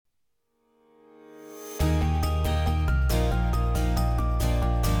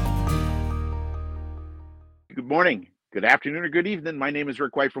Good morning, good afternoon, or good evening. My name is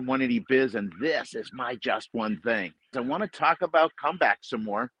Rick White from 180 Biz, and this is my Just One Thing. I want to talk about comeback some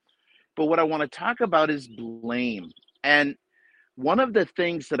more, but what I want to talk about is blame. And one of the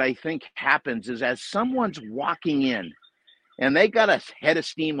things that I think happens is as someone's walking in and they got a head of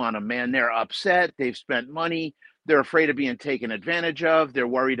steam on them, man, they're upset, they've spent money, they're afraid of being taken advantage of, they're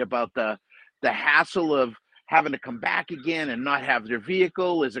worried about the hassle of having to come back again and not have their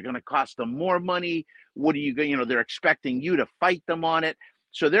vehicle. Is it going to cost them more money? What are you going, they're expecting you to fight them on it.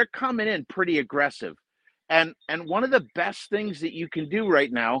 So they're coming in pretty aggressive. And one of the best things that you can do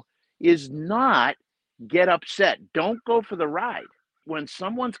right now is not get upset. Don't go for the ride. When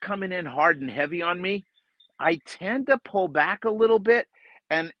someone's coming in hard and heavy on me, I tend to pull back a little bit,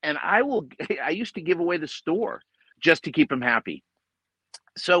 and I used to give away the store just to keep them happy.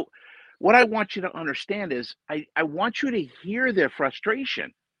 So what I want you to understand is I want you to hear their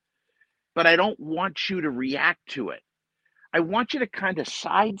frustration, but I don't want you to react to it. I want you to kind of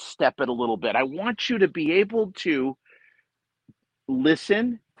sidestep it a little bit. I want you to be able to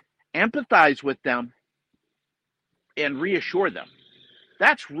listen, empathize with them, and reassure them.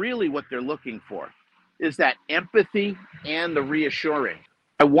 That's really what they're looking for, is that empathy and the reassuring.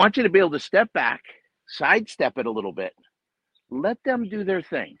 I want you to be able to step back, sidestep it a little bit, let them do their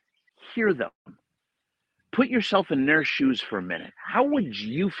thing, hear them. Put yourself in their shoes for a minute. How would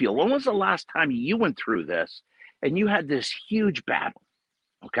you feel? When was the last time you went through this and you had this huge battle?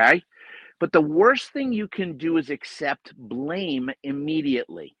 Okay. But the worst thing you can do is accept blame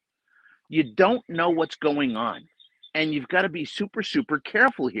immediately. You don't know what's going on, and you've got to be super, super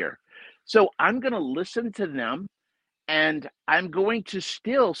careful here. So I'm going to listen to them, and I'm going to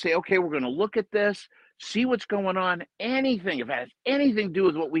still say, okay, we're going to look at this, see what's going on. Anything, if it has anything to do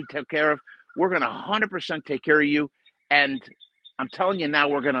with what we took care of, we're going to 100% take care of you. And I'm telling you now,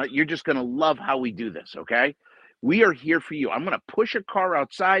 you're just going to love how we do this. Okay. We are here for you. I'm going to push a car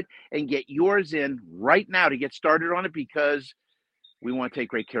outside and get yours in right now to get started on it because we want to take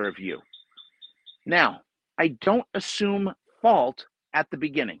great care of you. Now, I don't assume fault at the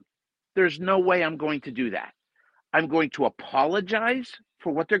beginning. There's no way I'm going to do that. I'm going to apologize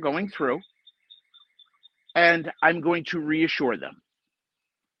for what they're going through, and I'm going to reassure them.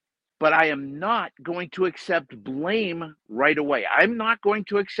 But I am not going to accept blame right away. I'm not going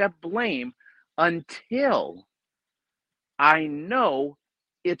to accept blame until I know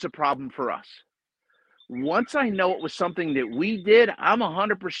it's a problem for us. Once I know it was something that we did, I'm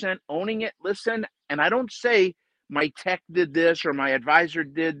 100% owning it. Listen, and I don't say my tech did this or my advisor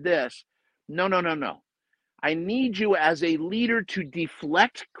did this. No, no, no, no. I need you as a leader to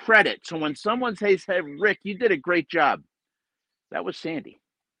deflect credit. So when someone says, hey, Rick, you did a great job. That was Sandy,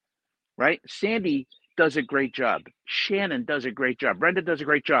 right? Sandy does a great job. Shannon does a great job. Brenda does a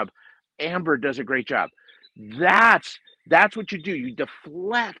great job. Amber does a great job. That's what you do. You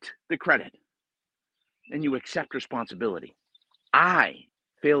deflect the credit and you accept responsibility. I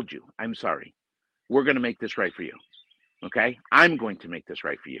failed you. I'm sorry. We're going to make this right for you. Okay? I'm going to make this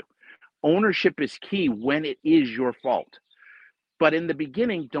right for you. Ownership is key when it is your fault. But in the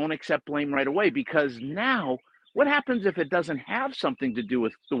beginning, don't accept blame right away, because now what happens if it doesn't have something to do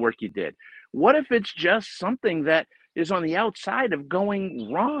with the work you did? What if it's just something that is on the outside of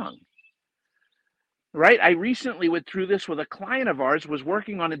going wrong? Right? I recently went through this with a client of ours, was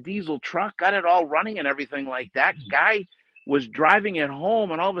working on a diesel truck, got it all running and everything like that. Guy was driving it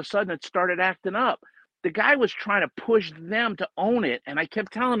home and all of a sudden it started acting up. The guy was trying to push them to own it, and I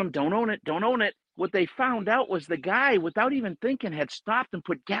kept telling them, don't own it, don't own it. What they found out was the guy, without even thinking, had stopped and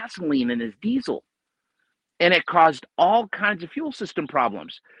put gasoline in his diesel. And it caused all kinds of fuel system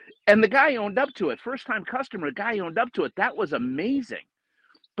problems. And the guy owned up to it. First time customer, the guy owned up to it. That was amazing.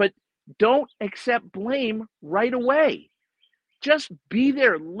 But don't accept blame right away. Just be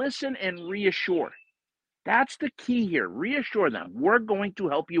there, listen, and reassure. That's the key here. Reassure them. We're going to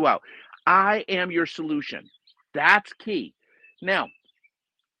help you out. I am your solution. That's key. Now,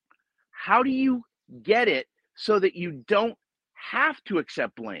 how do you get it so that you don't have to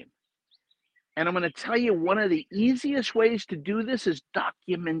accept blame? And I'm going to tell you, one of the easiest ways to do this is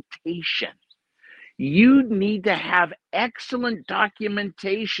documentation. You need to have excellent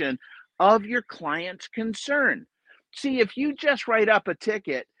documentation of your client's concern. See, if you just write up a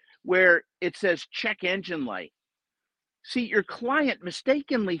ticket where it says check engine light, see, your client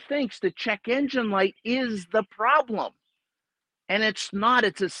mistakenly thinks the check engine light is the problem. And it's not,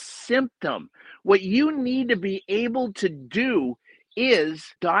 it's a symptom. What you need to be able to do is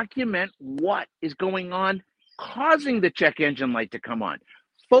document what is going on causing the check engine light to come on.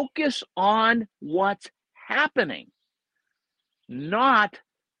 Focus on what's happening, not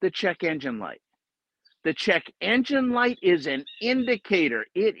the check engine light. The check engine light is an indicator.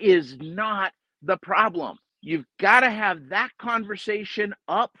 It is not the problem. You've got to have that conversation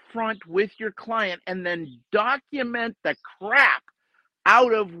up front with your client and then document the crap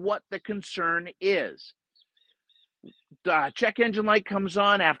out of what the concern is. The check engine light comes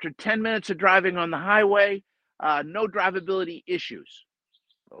on after 10 minutes of driving on the highway, no drivability issues.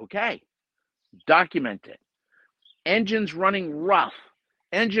 Okay, document it. Engine's running rough.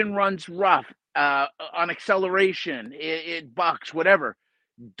 Engine runs rough on acceleration, it bucks, whatever.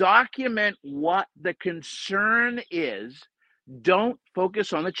 Document what the concern is. Don't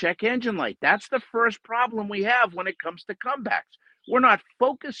focus on the check engine light. That's the first problem we have when it comes to comebacks. We're not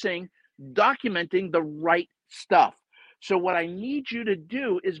focusing, documenting the right stuff. So what I need you to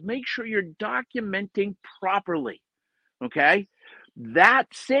do is make sure you're documenting properly, okay? That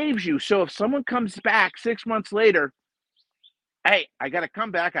saves you. So if someone comes back 6 months later, hey, I got a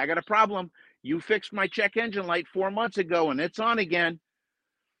comeback, I got a problem. You fixed my check engine light 4 months ago and it's on again.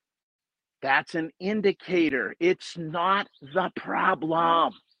 That's an indicator. It's not the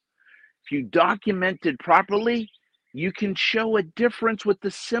problem. If you document it properly, you can show a difference with the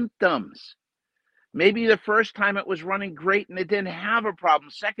symptoms. Maybe the first time it was running great and it didn't have a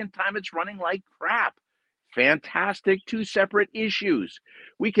problem. Second time it's running like crap. Fantastic, 2 separate issues.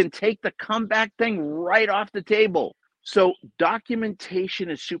 We can take the comeback thing right off the table. So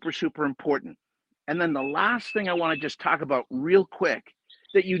documentation is super, super important. And then the last thing I want to just talk about real quick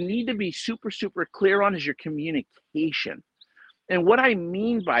that you need to be super, super clear on is your communication. And what I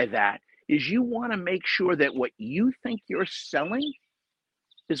mean by that is you want to make sure that what you think you're selling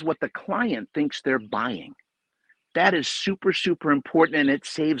is what the client thinks they're buying. That is super, super important, and it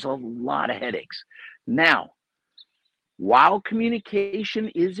saves a lot of headaches. Now, while communication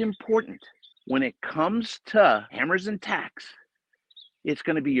is important, when it comes to hammers and tacks, it's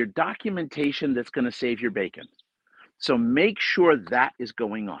going to be your documentation that's going to save your bacon. So make sure that is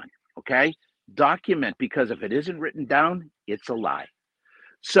going on, okay? Document, because if it isn't written down, it's a lie.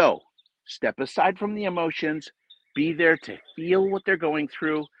 So step aside from the emotions, be there to feel what they're going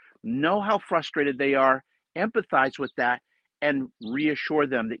through, know how frustrated they are, empathize with that, and reassure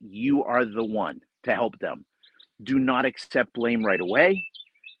them that you are the one to help them. Do not accept blame right away.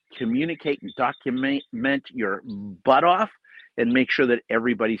 Communicate and document your butt off and make sure that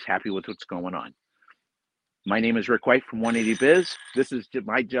everybody's happy with what's going on. My name is Rick White from 180 Biz. This is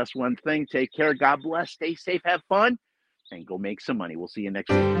my Just One Thing. Take care. God bless. Stay safe. Have fun. And go make some money. We'll see you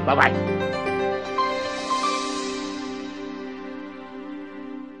next week. Bye-bye.